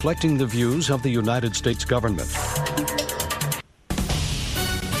reflecting the views of the United States government.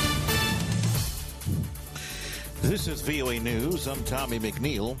 This is VOA News. I'm Tommy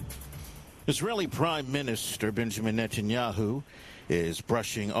McNeil. Israeli Prime Minister Benjamin Netanyahu is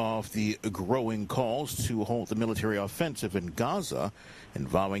brushing off the growing calls to halt the military offensive in Gaza and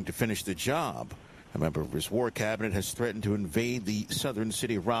vowing to finish the job. A member of his war cabinet has threatened to invade the southern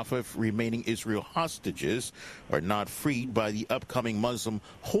city of Rafah if remaining Israel hostages are not freed by the upcoming Muslim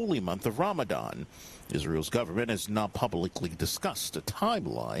holy month of Ramadan. Israel's government has not publicly discussed a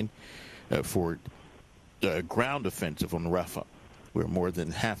timeline for a ground offensive on Rafah, where more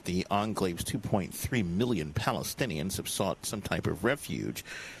than half the enclave's 2.3 million Palestinians have sought some type of refuge.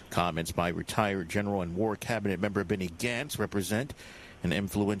 Comments by retired general and war cabinet member Benny Gantz represent an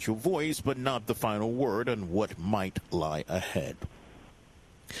influential voice, but not the final word on what might lie ahead.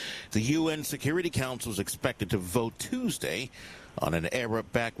 The UN Security Council is expected to vote Tuesday on an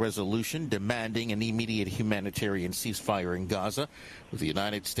Arab-backed resolution demanding an immediate humanitarian ceasefire in Gaza, with the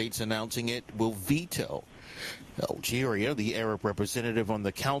United States announcing it will veto. Algeria, the Arab representative on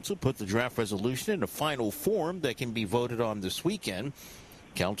the council, put the draft resolution in a final form that can be voted on this weekend.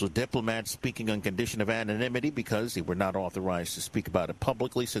 Council diplomats speaking on condition of anonymity because they were not authorized to speak about it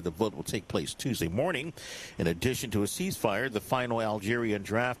publicly said the vote will take place Tuesday morning. In addition to a ceasefire, the final Algerian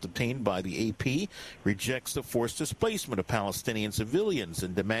draft obtained by the AP rejects the forced displacement of Palestinian civilians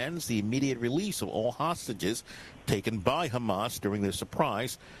and demands the immediate release of all hostages taken by Hamas during their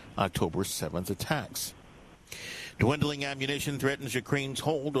surprise October 7th attacks. Dwindling ammunition threatens Ukraine's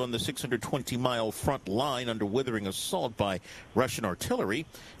hold on the 620-mile front line under withering assault by Russian artillery.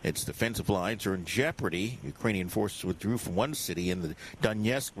 Its defensive lines are in jeopardy. Ukrainian forces withdrew from one city in the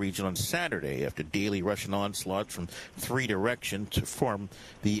Donetsk region on Saturday after daily Russian onslaughts from three directions from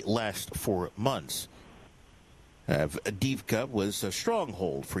the last 4 months. Avdiivka was a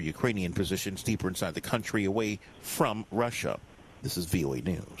stronghold for Ukrainian positions deeper inside the country away from Russia. This is VOA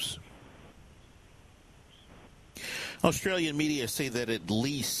News. Australian media say that at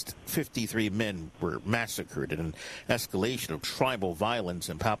least 53 men were massacred in an escalation of tribal violence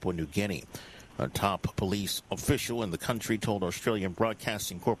in Papua New Guinea. A top police official in the country told Australian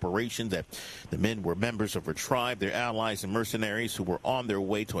Broadcasting Corporation that the men were members of a tribe, their allies and mercenaries who were on their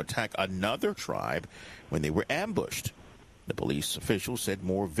way to attack another tribe when they were ambushed. The police official said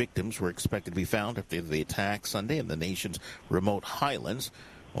more victims were expected to be found after the attack Sunday in the nation's remote highlands.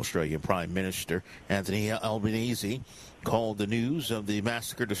 Australian Prime Minister Anthony Albanese called the news of the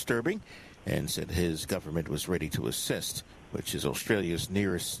massacre disturbing and said his government was ready to assist, which is Australia's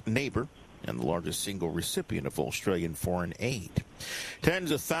nearest neighbor and the largest single recipient of Australian foreign aid.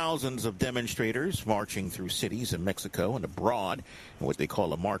 Tens of thousands of demonstrators marching through cities in Mexico and abroad in what they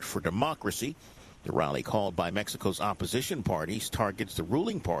call a March for Democracy. The rally, called by Mexico's opposition parties, targets the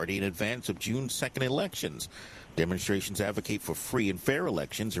ruling party in advance of June 2nd elections. Demonstrations advocate for free and fair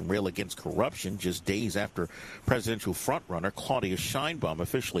elections and rail against corruption just days after presidential frontrunner Claudia Sheinbaum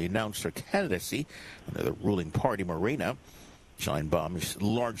officially announced her candidacy under the ruling party Morena. Sheinbaum is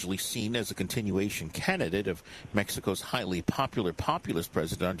largely seen as a continuation candidate of Mexico's highly popular populist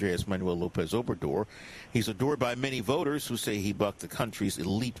president Andres Manuel Lopez Obrador. He's adored by many voters who say he bucked the country's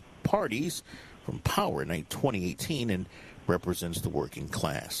elite parties from power in 2018 and represents the working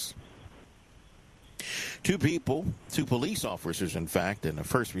class. Two police officers, in fact, and a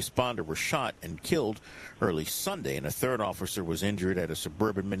first responder were shot and killed early Sunday, and a third officer was injured at a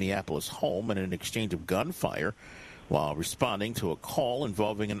suburban Minneapolis home in an exchange of gunfire while responding to a call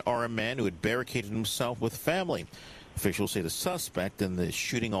involving an armed man who had barricaded himself with family. Officials say the suspect in the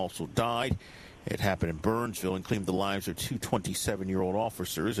shooting also died. It happened in Burnsville and claimed the lives of two 27-year-old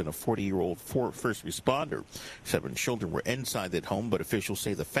officers and a 40-year-old first responder. 7 children were inside that home, but officials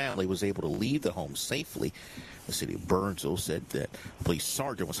say the family was able to leave the home safely. The city of Burnsville said that a police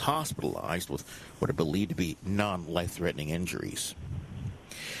sergeant was hospitalized with what are believed to be non-life-threatening injuries.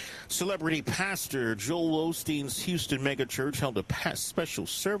 Celebrity pastor Joel Osteen's Houston megachurch held a special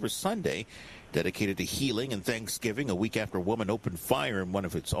service Sunday dedicated to healing and Thanksgiving a week after a woman opened fire in one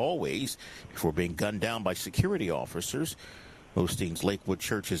of its hallways before being gunned down by security officers. Osteen's Lakewood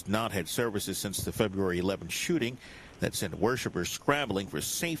Church has not had services since the February 11th shooting that sent worshipers scrambling for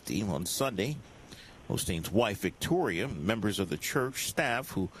safety on Sunday. Osteen's wife, Victoria, members of the church staff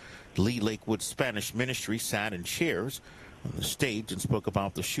who lead Lakewood's Spanish ministry sat in chairs on the stage and spoke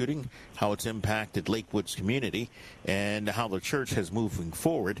about the shooting, how it's impacted Lakewood's community, and how the church has moving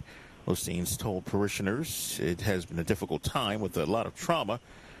forward. Osteen's told parishioners it has been a difficult time with a lot of trauma.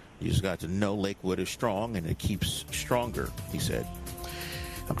 You just got to know Lakewood is strong and it keeps stronger, he said.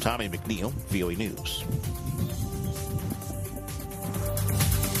 I'm Tommy McNeil, VOA News.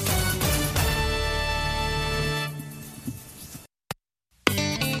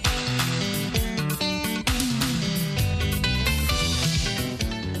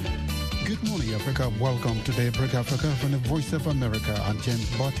 Welcome to Daybreak Africa from the Voice of America. I'm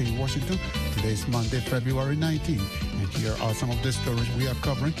James Barty in Washington. Today is Monday, February 19, and here are some of the stories we are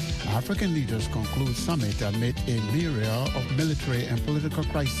covering. African leaders conclude summit amid a myriad of military and political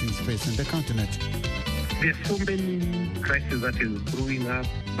crises facing the continent. There are so many crises that is brewing up,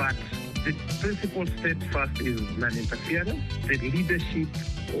 but the principal steadfast is non-interference. The leadership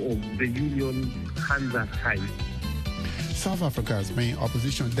of the union hands are tied. South Africa's main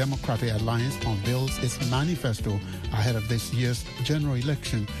opposition Democratic Alliance unveils its manifesto ahead of this year's general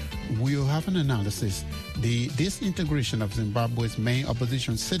election. We'll have an analysis. The disintegration of Zimbabwe's main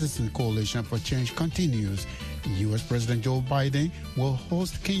opposition Citizen Coalition for Change continues. U.S. President Joe Biden will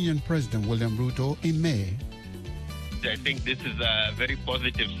host Kenyan President William Ruto in May. I think this is a very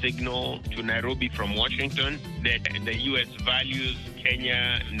positive signal to Nairobi from Washington that the U.S. values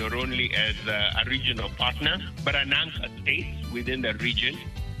Kenya not only as a regional partner, but an anchor state within the region.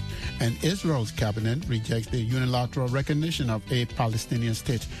 And Israel's cabinet rejects the unilateral recognition of a Palestinian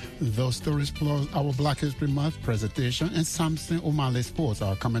state. Those stories plus our Black History Month presentation and Samson O'Malley Sports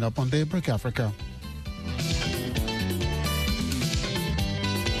are coming up on Daybreak Africa.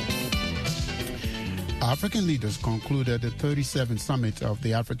 African leaders concluded the 37th summit of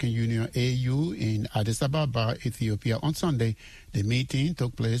the African Union AU in Addis Ababa, Ethiopia on Sunday. The meeting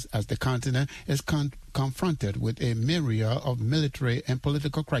took place as the continent is confronted with a myriad of military and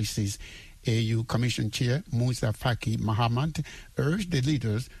political crises. AU Commission Chair Musa Faki Mahamat urged the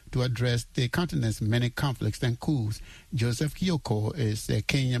leaders to address the continent's many conflicts and coups. Joseph Kioko is a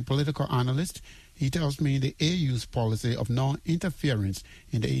Kenyan political analyst. He tells me the AU's policy of non-interference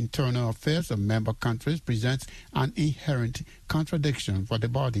in the internal affairs of member countries presents an inherent contradiction for the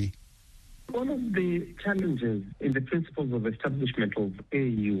body. One of the challenges in the principles of establishment of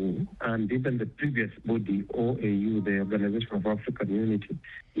AU and even the previous body, OAU, the Organization of African Unity,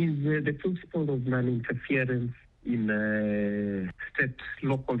 is the principle of non-interference in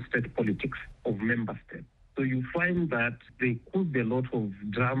local state politics of member states. So you find that there could be a lot of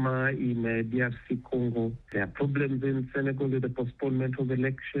drama in DRC Congo. There are problems in Senegal with the postponement of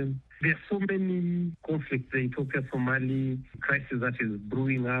elections. There are so many conflicts, the Ethiopia-Somali crisis that is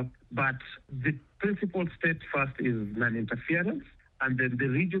brewing up. But the principal steadfast is non-interference. And then the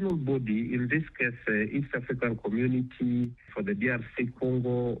regional body, in this case, East African Community for the DRC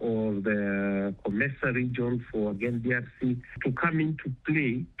Congo or the COMESA region for, again, DRC, to come into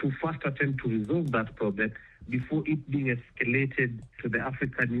play to first attempt to resolve that problem before it being escalated to the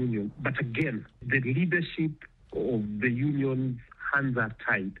African Union. But again, the leadership of the union's hands are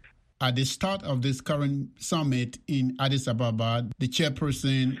tied. At the start of this current summit in Addis Ababa, the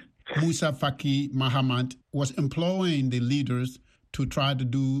chairperson, Musa Faki Mahamat, was imploring the leaders to try to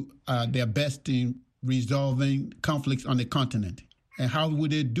do their best in resolving conflicts on the continent. And how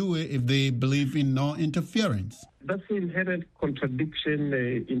would they do it if they believe in non-interference? That's an inherent contradiction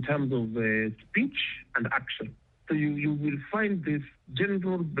in terms of speech and action. So you will find this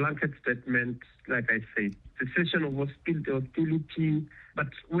general blanket statement, like I said, cessation of hostility, but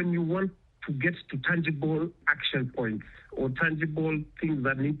when you want to get to tangible action points or tangible things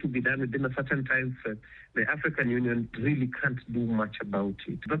that need to be done within a certain time frame, the African Union really can't do much about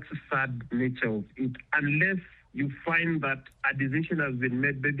it. That's the sad nature of it, unless you find that a decision has been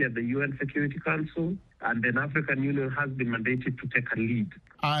made maybe at the UN Security Council and then African Union has been mandated to take a lead.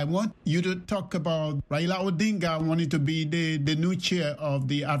 I want you to talk about Raila Odinga wanting to be the new chair of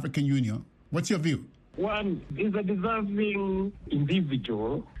the African Union. What's your view? One is a deserving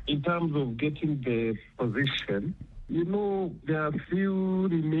individual in terms of getting the position. You know, there are few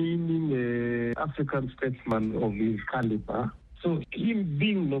remaining African statesmen of his caliber. So him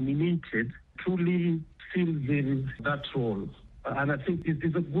being nominated truly fills in that role. And I think it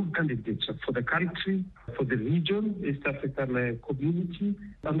is a good candidature for the country, for the region, East African community,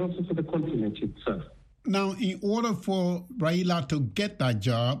 and also for the continent itself. Now, in order for Raila to get that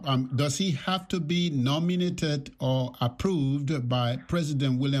job, does he have to be nominated or approved by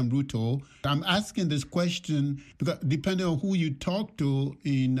President William Ruto? I'm asking this question because depending on who you talk to,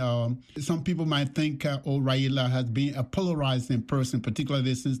 some people might think, Raila has been a polarizing person,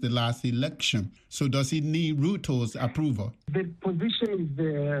 particularly since the last election. So does he need Ruto's approval? The position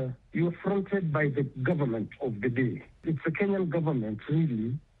is you're fronted by the government of the day. It's the Kenyan government,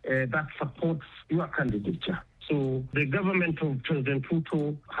 really, that supports your candidature. So the government of President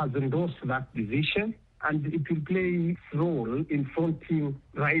Ruto has endorsed that decision, and it will play its role in fronting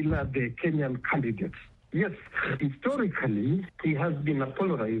Raila, the Kenyan candidate. Yes, historically, he has been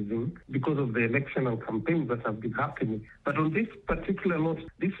polarizing because of the election and campaigns that have been happening. But on this particular note,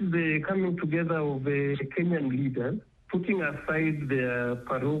 this is the coming together of the Kenyan leaders, putting aside their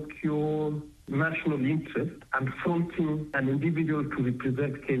parochial national interest and fronting an individual to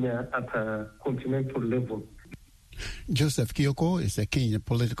represent Kenya at a continental level. Joseph Kioko is a Kenyan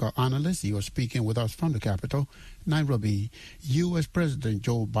political analyst. He was speaking with us from the capital, Nairobi. U.S. President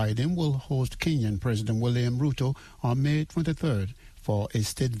Joe Biden will host Kenyan President William Ruto on May 23rd for a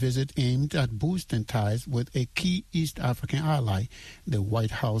state visit aimed at boosting ties with a key East African ally, the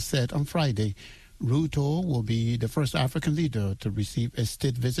White House said on Friday. Ruto will be the first African leader to receive a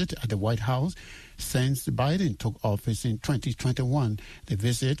state visit at the White House since Biden took office in 2021. The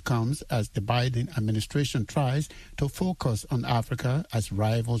visit comes as the Biden administration tries to focus on Africa as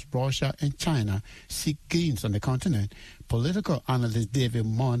rivals Russia and China seek gains on the continent. Political analyst David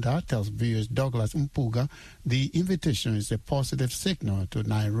Monda tells viewers Douglas Mpuga the invitation is a positive signal to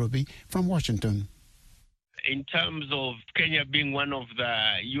Nairobi from Washington. In terms of Kenya being one of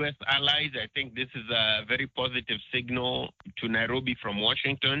the U.S. allies, I think this is a very positive signal to Nairobi from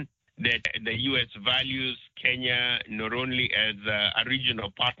Washington that the U.S. values Kenya not only as a regional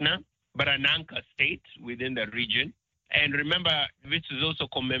partner, but an anchor state within the region. And remember, this is also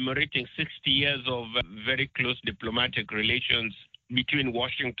commemorating 60 years of very close diplomatic relations between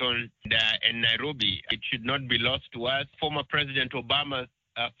Washington and Nairobi. It should not be lost to us. Former President Obama's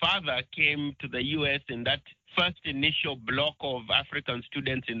father came to the U.S. in that first initial block of African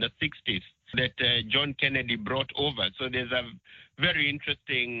students in the 60s that John Kennedy brought over. So there's a very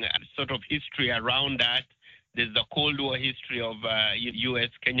interesting sort of history around that. There's the Cold War history of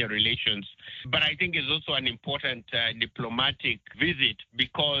U.S.-Kenya relations. But I think it's also an important diplomatic visit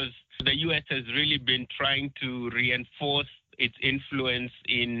because the U.S. has really been trying to reinforce its influence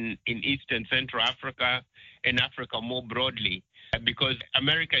in East and Central Africa and Africa more broadly. Because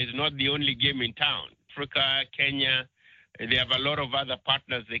America is not the only game in town. Africa, Kenya, they have a lot of other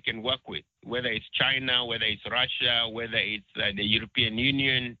partners they can work with, whether it's China, whether it's Russia, whether it's the European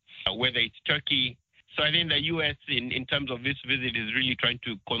Union, whether it's Turkey. So I think the U.S., in terms of this visit, is really trying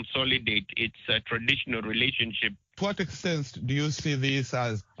to consolidate its traditional relationship. To what extent do you see this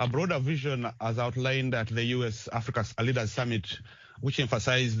as a broader vision as outlined at the U.S.-Africa Leaders Summit, which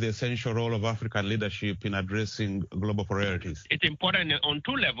emphasized the essential role of African leadership in addressing global priorities? It's important on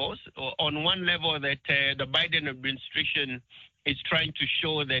two levels. On one level, that the Biden administration is trying to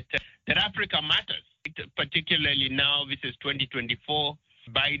show that Africa matters, particularly now, this is 2024.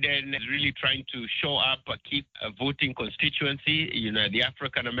 Biden is really trying to show up a key voting constituency, the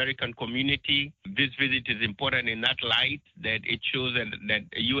African American community. This visit is important in that light, that it shows that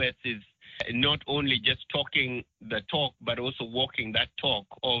the U.S. is not only just talking the talk, but also walking that talk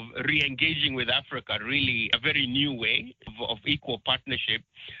of re-engaging with Africa, really a very new way of equal partnership.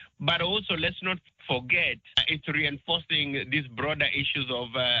 But also, let's not forget, it's reinforcing these broader issues of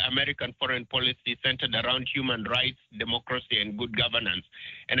American foreign policy centered around human rights, democracy, and good governance.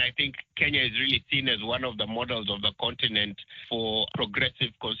 And I think Kenya is really seen as one of the models of the continent for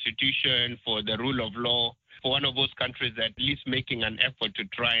progressive constitution, for the rule of law, for one of those countries that at least making an effort to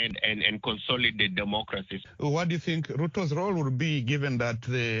try and consolidate democracies. What do you think Ruto's role would be, given that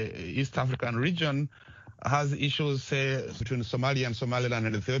the East African region has issues, say, between Somalia and Somaliland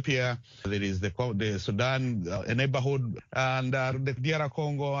and Ethiopia? There is the Sudan, a neighborhood, and the DR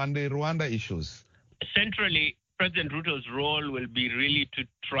Congo and the Rwanda issues. Centrally, President Ruto's role will be really to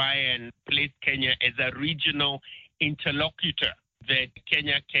try and place Kenya as a regional interlocutor, that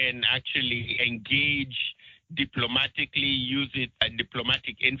Kenya can actually engage diplomatically, use its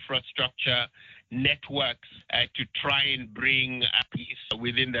diplomatic infrastructure, networks to try and bring peace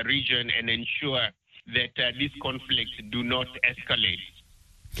within the region and ensure that these conflicts do not escalate.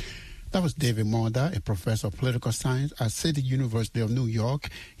 That was David Monda, a professor of political science at City University of New York.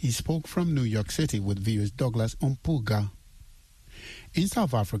 He spoke from New York City with viewers Douglas Mpuga. In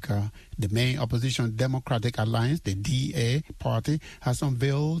South Africa, the main opposition Democratic Alliance, the DA party, has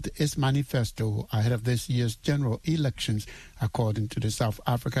unveiled its manifesto ahead of this year's general elections. According to the South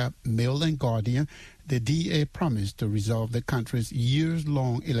Africa Mail and Guardian, the DA promised to resolve the country's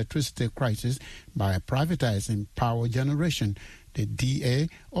years-long electricity crisis by privatizing power generation. The DA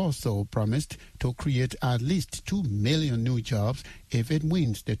also promised to create at least 2 million new jobs if it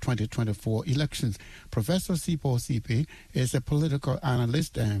wins the 2024 elections. Professor Sipho Sipi is a political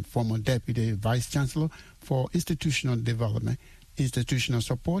analyst and former deputy vice-chancellor for institutional development, institutional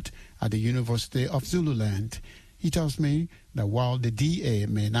support at the University of Zululand. He tells me that while the DA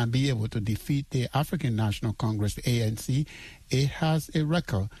may not be able to defeat the African National Congress, ANC, it has a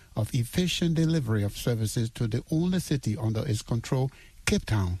record of efficient delivery of services to the only city under its control, Cape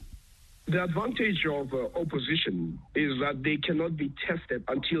Town. The advantage of opposition is that they cannot be tested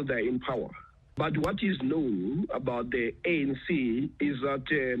until they're in power. But what is known about the ANC is that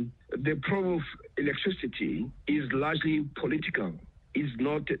the problem of electricity is largely political, is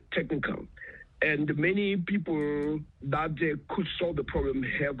not technical. And many people that could solve the problem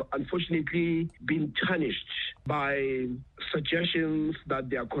have unfortunately been tarnished by suggestions that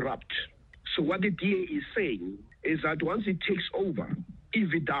they are corrupt. So what the DA is saying is that once it takes over,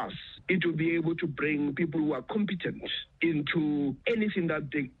 if it does, it will be able to bring people who are competent into anything that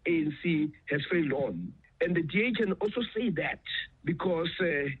the ANC has failed on. And the DA can also say that because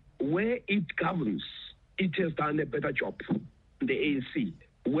where it governs, it has done a better job, the ANC.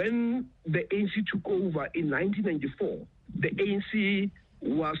 When the ANC took over in 1994, the ANC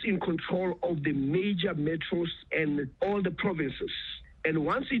was in control of the major metros and all the provinces. And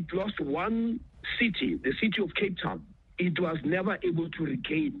once it lost one city, the city of Cape Town, it was never able to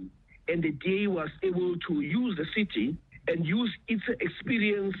regain. And the DA was able to use the city and use its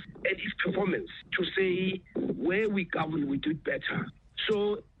experience and its performance to say where we govern, we do it better.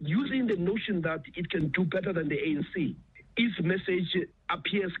 So using the notion that it can do better than the ANC, its message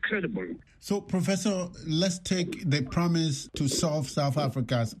appears credible. So, Professor, let's take the promise to solve South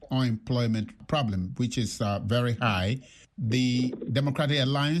Africa's unemployment problem, which is very high. The Democratic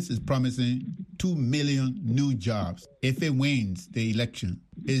Alliance is promising 2 million new jobs if it wins the election.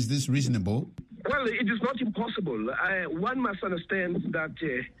 Is this reasonable? Well, it is not impossible. One must understand that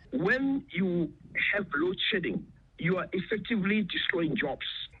when you have load shedding, you are effectively destroying jobs.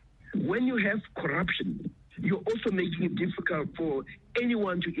 When you have corruption, you're also making it difficult for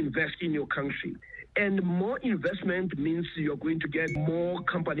anyone to invest in your country. And more investment means you're going to get more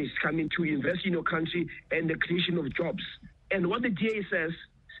companies coming to invest in your country and the creation of jobs. And what the DA says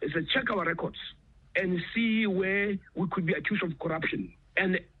is to check our records and see where we could be accused of corruption.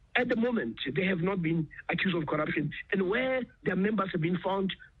 And at the moment, they have not been accused of corruption. And where their members have been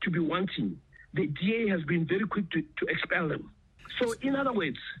found to be wanting, the DA has been very quick to expel them. So in other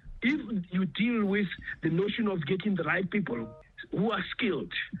words, if you deal with the notion of getting the right people who are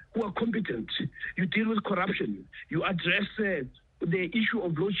skilled, who are competent, you deal with corruption, you address the issue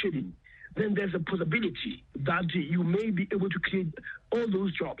of load shedding, then there's a possibility that you may be able to create all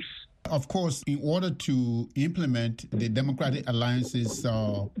those jobs. Of course, in order to implement the Democratic Alliance's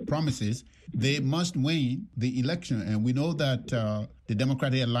promises, they must win the election. And we know that the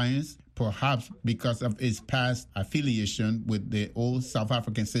Democratic Alliance, perhaps because of its past affiliation with the old South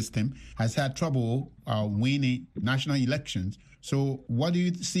African system, has had trouble winning national elections. So what do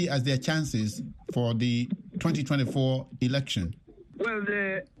you see as their chances for the 2024 election? Well,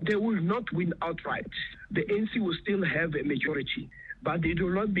 they will not win outright. The ANC will still have a majority, but it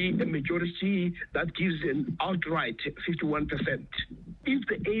will not be a majority that gives an outright 51%. If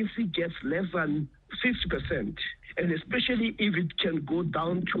the ANC gets less than 50%, and especially if it can go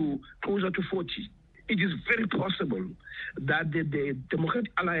down to closer to 40%, it is very possible that the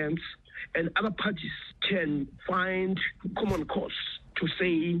Democratic Alliance and other parties can find common cause to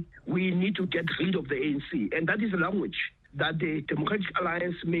say we need to get rid of the ANC. And that is a language that the Democratic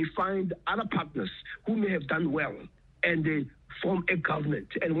Alliance may find other partners who may have done well and they form a government.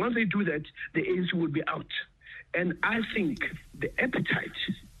 And once they do that, the ANC will be out. And I think the appetite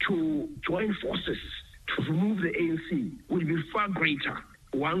to join forces to remove the ANC will be far greater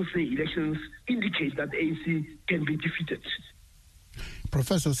once the elections indicate that the ANC can be defeated.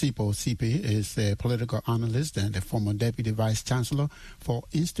 Professor Sipho Sipi is a political analyst and a former Deputy Vice Chancellor for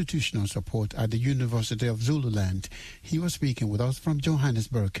Institutional Support at the University of Zululand. He was speaking with us from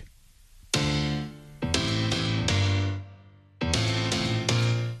Johannesburg.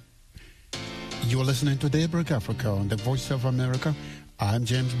 You're listening to Daybreak Africa on the Voice of America. I'm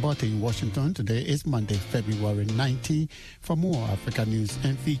James Botte in Washington. Today is Monday, February 19. For more Africa news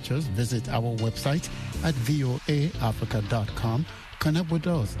and features, visit our website at voaafrica.com. Connect with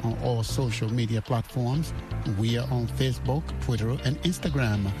us on all social media platforms. We are on Facebook, Twitter, and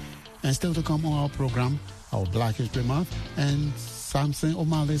Instagram. And still to come on our program, our Black History Month and Samson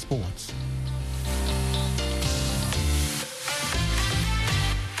O'Malley Sports.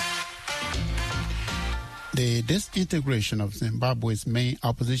 The disintegration of Zimbabwe's main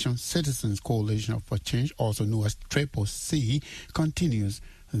opposition Citizens Coalition for Change, also known as CCC, continues.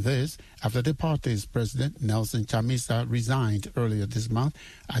 This after the party's president, Nelson Chamisa, resigned earlier this month,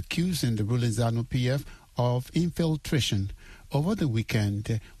 accusing the ruling ZANU-PF of infiltration. Over the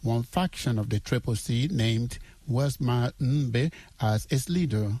weekend, one faction of the CCC named Wesma Mbe as its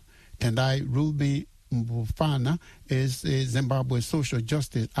leader. Tendai Ruby Mbufana is a Zimbabwe social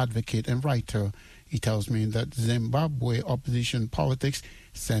justice advocate and writer. He tells me that Zimbabwe opposition politics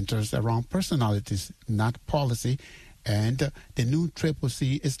centers around personalities, not policy, and the new Triple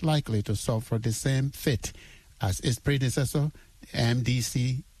C is likely to suffer the same fate as its predecessor, the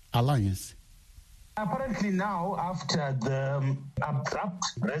MDC Alliance. Apparently now, after the abrupt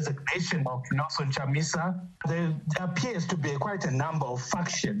resignation of Nelson Chamisa, there appears to be quite a number of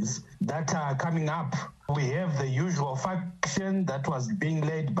factions that are coming up. We have the usual faction that was being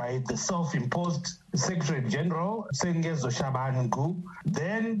led by the self-imposed Secretary General, dzeShona.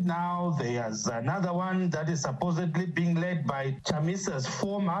 Then now there's another one that is supposedly being led by Chamisa's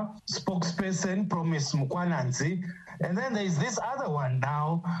former spokesperson, Promise Mangwanani. And then there's this other one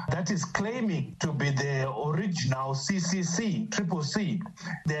now that is claiming to be the original CCC, Triple C.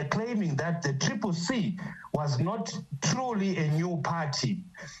 They're claiming that the Triple C was not truly a new party,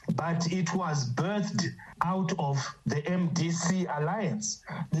 but it was birthed out of the MDC Alliance.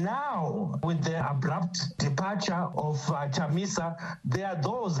 Now, with the abrupt departure of Chamisa, there are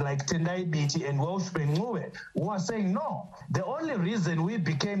those like Tendai Biti and Welshman Ngube who are saying, no, the only reason we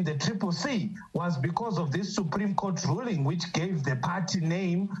became the Triple C was because of this Supreme Court ruling which gave the party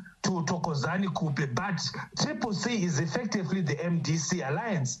name to Thokozani Kupe, but Triple C is effectively the MDC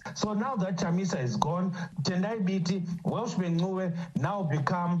Alliance. So now that Chamisa is gone, Tendai Biti, Welshman Ngube now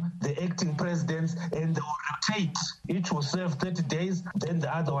become the acting presidents, and they will rotate. Each will serve 30 days, then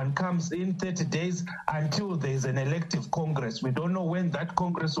the other one comes in 30 days until there is an elective Congress. We don't know when that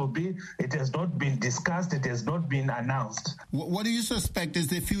Congress will be. It has not been discussed. It has not been announced. What do you suspect is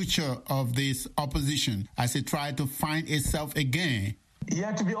the future of this opposition as it tries to find itself again?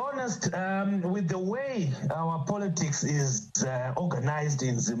 Yeah, to be honest, with the way our politics is organized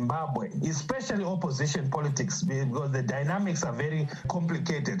in Zimbabwe, especially opposition politics, because the dynamics are very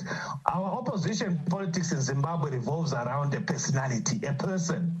complicated. Our opposition politics in Zimbabwe revolves around a personality, a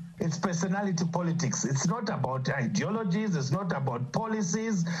person. It's personality politics. It's not about ideologies. It's not about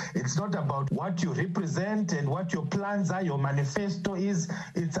policies. It's not about what you represent and what your plans are, your manifesto is.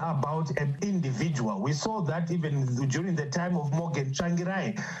 It's about an individual. We saw that even during the time of Morgan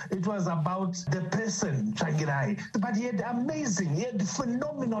Tsvangirai. It was about the person, Tsvangirai. But he had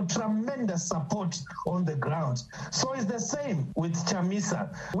phenomenal, tremendous support on the ground. So it's the same with Chamisa.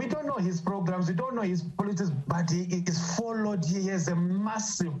 We don't know his programs. We don't know his politics, but he is followed. He has a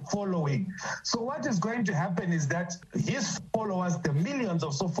massive following. So what is going to happen is that his followers, the millions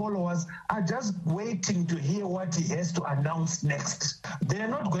of followers, are just waiting to hear what he has to announce next. They're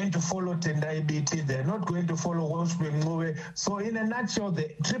not going to follow Tendai Biti. They're not going to follow Welshman Ngube. So in a nutshell,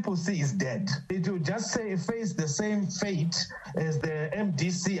 the Triple C is dead. It will just face the same fate as the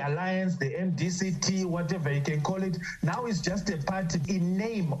MDC Alliance, the MDCT, whatever you can call it. Now it's just a party in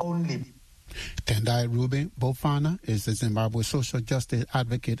name only. Tendai Ruben Bofana is a Zimbabwe social justice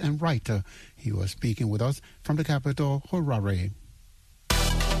advocate and writer. He was speaking with us from the capital, Harare.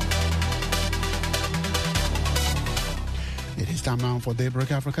 It is time now for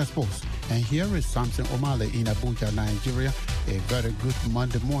Daybreak Africa Sports. And here is Samson Omale in Abuja, Nigeria. A very good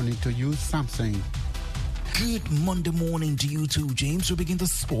Monday morning to you, Samson. Good Monday morning to you too, James. We begin the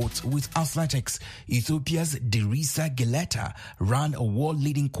sport with athletics. Ethiopia's Derisa Geleta ran a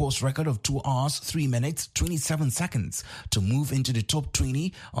world-leading course record of 2 hours, 3 minutes, 27 seconds to move into the top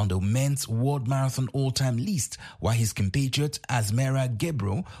 20 on the men's world marathon all-time list, while his compatriot Asmera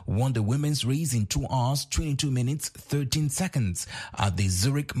Gebro won the women's race in 2 hours, 22 minutes, 13 seconds at the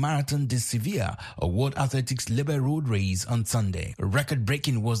Zurich Marathon de Sevilla, a World Athletics Labour Road race on Sunday.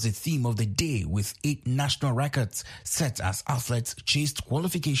 Record-breaking was the theme of the day, with 8 national records set as athletes chased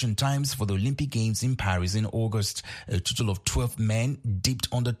qualification times for the Olympic Games in Paris in August. A total of 12 men dipped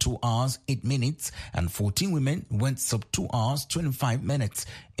under 2 hours, 8 minutes, and 14 women went sub 2 hours, 25 minutes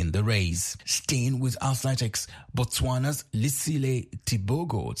in the race. Staying with athletics, Botswana's Lisile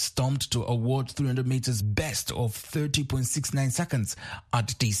Tibogo stormed to award 300 meters best of 30.69 seconds at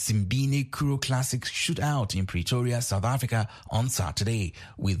the Simbine Kuro Classic shootout in Pretoria, South Africa on Saturday.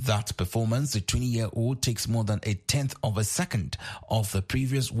 With that performance, the 20-year-old takes more than a tenth of a second off the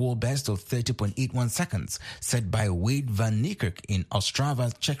previous world best of 30.81 seconds set by Wade van Niekerk in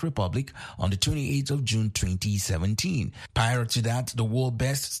Ostrava, Czech Republic on the 28th of June 2017. Prior to that, the world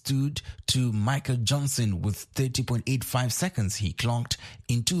best stood to Michael Johnson with 30.85 seconds he clocked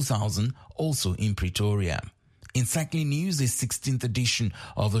in 2000, also in Pretoria. In cycling news, the 16th edition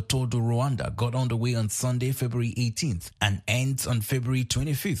of the Tour de Rwanda got underway on Sunday, February 18th and ends on February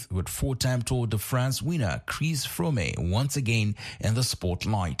 25th with 4-time Tour de France winner Chris Froome once again in the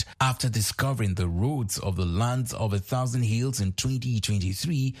spotlight. After discovering the roads of the lands of 1,000 hills in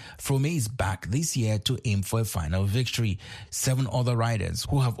 2023, Froome is back this year to aim for a final victory. 7 other riders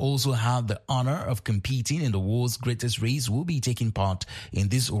who have also had the honor of competing in the world's greatest race will be taking part in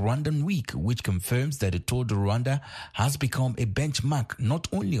this Rwandan week, which confirms that the Tour de Rwanda Rwanda has become a benchmark not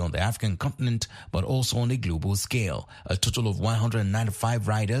only on the African continent but also on a global scale. A total of 195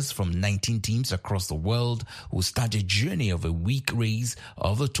 riders from 19 teams across the world will start a journey of a week race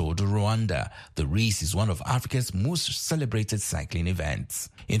of the Tour de Rwanda. The race is one of Africa's most celebrated cycling events.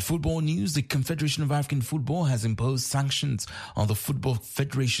 In football news, the Confederation of African Football has imposed sanctions on the football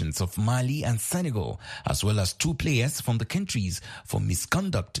federations of Mali and Senegal, as well as 2 players from the countries for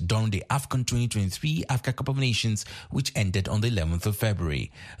misconduct during the AFCON 2023 Africa Cup of Nations, which ended on the 11th of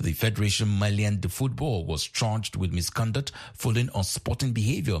February. The Federation Malian de Football was charged with misconduct following unsporting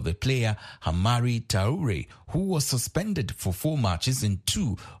behavior of the player Hamari Traoré, who was suspended for 4 matches and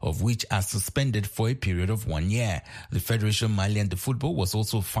 2 of which are suspended for a period of 1 year. The Federation Malian de Football was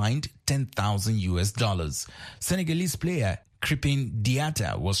also fined $10,000. Senegalese player Crépin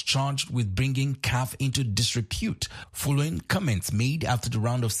Diatta was charged with bringing CAF into disrepute following comments made after the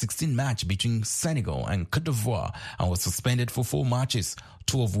round of 16 match between Senegal and Côte d'Ivoire, and was suspended for 4 matches,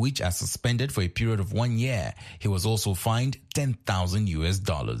 2 of which are suspended for a period of 1 year. He was also fined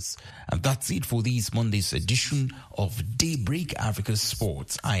 $10,000. And that's it for this Monday's edition of Daybreak Africa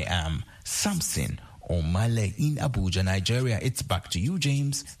Sports. I am Samson Omale in Abuja, Nigeria. It's back to you,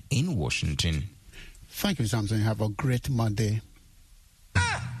 James, in Washington. Thank you, Samson. Have a great Monday.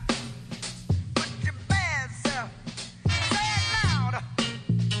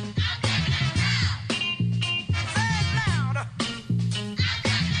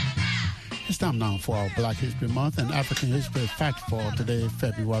 It's time now for our Black History Month and African History Fact for today,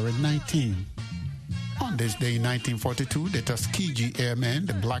 February 19. On this day in 1942, the Tuskegee Airmen,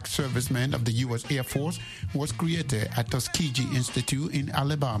 the black servicemen of the U.S. Air Force, was created at Tuskegee Institute in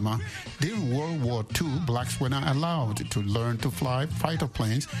Alabama. During World War II, blacks were not allowed to learn to fly fighter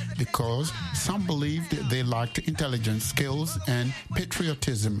planes because some believed they lacked intelligence skills and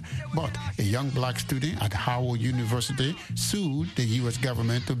patriotism. But a young black student at Howard University sued the U.S.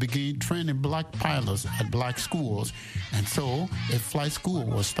 government to begin training black pilots at black schools. And so a flight school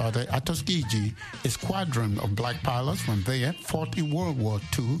was started at Tuskegee. A squadron of black pilots from there fought in World War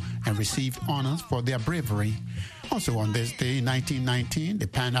II and received honors for their bravery. Also on this day in 1919, the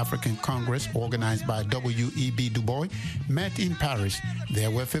Pan-African Congress, organized by W.E.B. Du Bois, met in Paris. There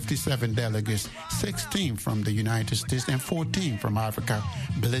were 57 delegates, 16 from the United States and 14 from Africa.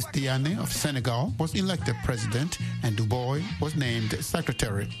 Blaise Diagne of Senegal was elected president and Du Bois was named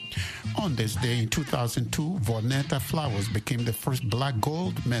secretary. On this day in 2002, Vonetta Flowers became the first black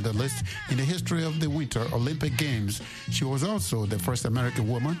gold medalist in the history of the Winter Olympic Games. She was also the first American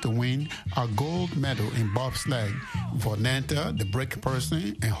woman to win a gold medal in bobsleigh. Vonetta, the brick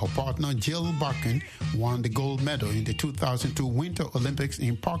person, and her partner Jill Bakken won the gold medal in the 2002 Winter Olympics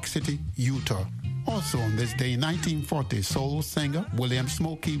in Park City, Utah. Also on this day in 1940, soul singer William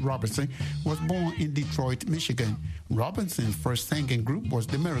Smokey Robinson was born in Detroit, Michigan. Robinson's first singing group was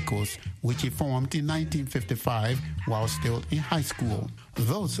The Miracles, which he formed in 1955 while still in high school.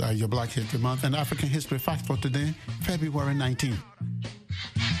 Those are your Black History Month and African History Facts for today, February 19.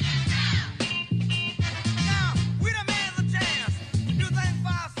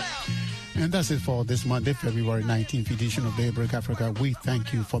 And that's it for this Monday, February 19th edition of Daybreak Africa. We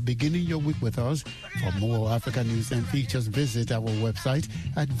thank you for beginning your week with us. For more Africa news and features, visit our website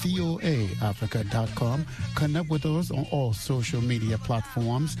at voaafrica.com. Connect with us on all social media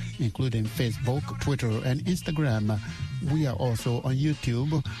platforms, including Facebook, Twitter, and Instagram. We are also on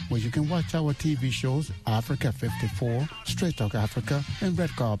YouTube, where you can watch our TV shows, Africa 54, Straight Talk Africa, and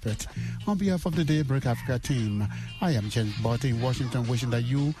Red Carpet. On behalf of the Daybreak Africa team, I am James Barty in Washington, wishing that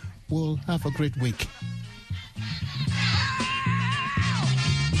you will have a great week.